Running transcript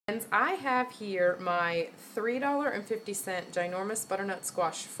I have here my $3.50 ginormous butternut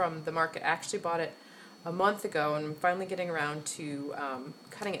squash from the market. I actually bought it a month ago and I'm finally getting around to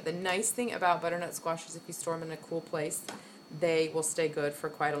cutting it. The nice thing about butternut squash is if you store them in a cool place, they will stay good for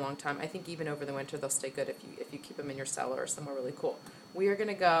quite a long time. I think even over the winter they'll stay good if you keep them in your cellar or somewhere really cool. We are going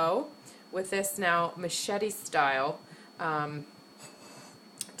to go with this now machete style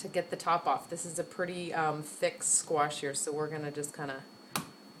to get the top off. This is a pretty thick squash here, so we're going to just kind of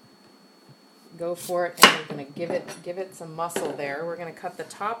go for it, and we're going to give it some muscle there. We're going to cut the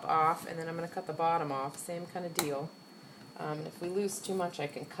top off, and then I'm going to cut the bottom off. Same kind of deal. And if we lose too much, I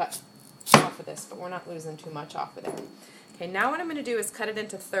can cut off of this, but we're not losing too much off of there. Okay, now what I'm going to do is cut it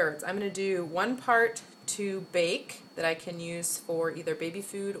into thirds. I'm going to do one part to bake that I can use for either baby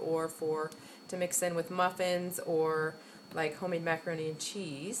food or to mix in with muffins or like homemade macaroni and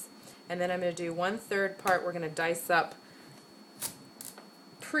cheese. And then I'm going to do 1/3 part we're going to dice up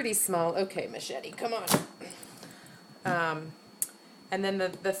pretty small. Okay, machete, come on. And then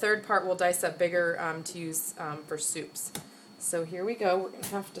the third part we'll dice up bigger to use for soups. So here we go. We're going to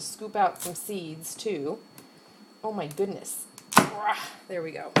have to scoop out some seeds too. Oh my goodness. There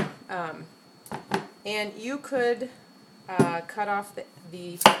we go. And you could cut off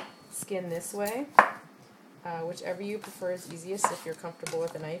the skin this way. Whichever you prefer is easiest. If you're comfortable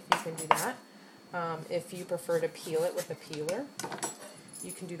with a knife, you can do that. If you prefer to peel it with a peeler,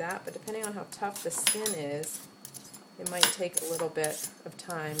 you can do that. But depending on how tough the skin is, it might take a little bit of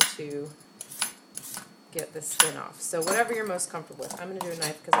time to get the skin off. So whatever you're most comfortable with. I'm going to do a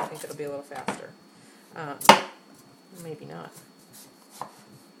knife because I think it'll be a little faster. Maybe not.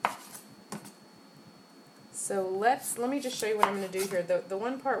 So let me just show you what I'm going to do here. The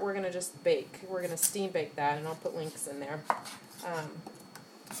one part we're going to just bake. We're going to steam bake that, and I'll put links in there.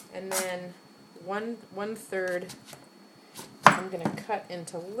 And then one third I'm going to cut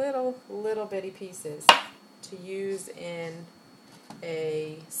into little bitty pieces to use in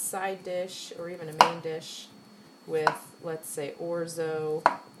a side dish or even a main dish with, let's say, orzo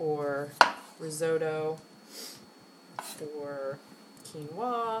or risotto or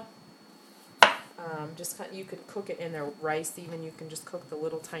quinoa. Just kind of, you could cook it in their rice even. You can just cook the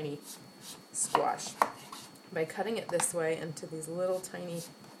little tiny squash. By cutting it this way into these little tiny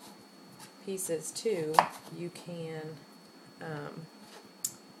pieces too, you can,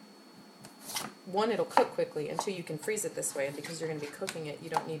 one, it'll cook quickly, and two, you can freeze it this way. And because you're going to be cooking it,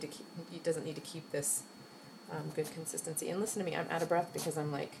 it doesn't need to keep this good consistency. And listen to me, I'm out of breath because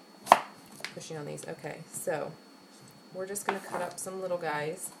I'm like pushing on these. Okay, so we're just going to cut up some little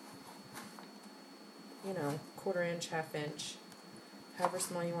guys. 1/4 inch, 1/2 inch, however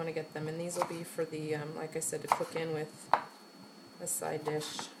small you want to get them. And these will be for the, like I said, to cook in with a side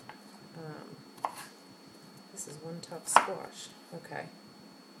dish. This is one tough squash. Okay.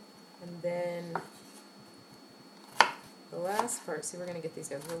 And then the last part, see, we're going to get these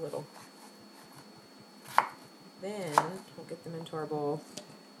guys real little. Then we'll get them into our bowl.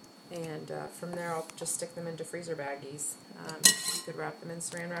 And from there, I'll just stick them into freezer baggies. You could wrap them in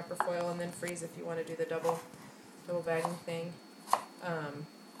saran wrapper foil and then freeze if you want to do the double bagging thing.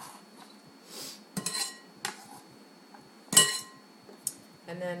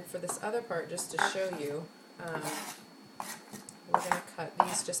 And then for this other part, just to show you, we're going to cut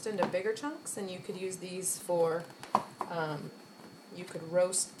these just into bigger chunks, and you could use these for, you could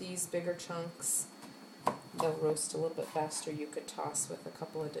roast these bigger chunks. They'll roast a little bit faster. You could toss with a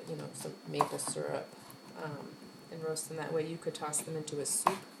couple of, some maple syrup and roast them that way. You could toss them into a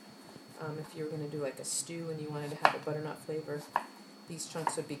soup if you were going to do like a stew and you wanted to have a butternut flavor. These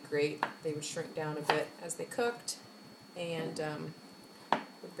chunks would be great. They would shrink down a bit as they cooked and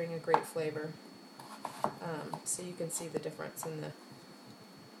would bring a great flavor. So you can see the difference in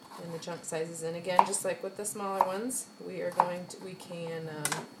the chunk sizes. And again, just like with the smaller ones, we can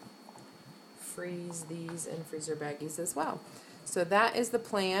freeze these in freezer baggies as well. So that is the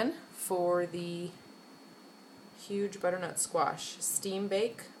plan for the huge butternut squash. Steam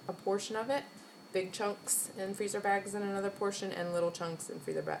bake a portion of it, big chunks in freezer bags in another portion, and little chunks in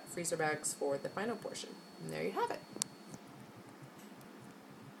freezer bags for the final portion. And there you have it.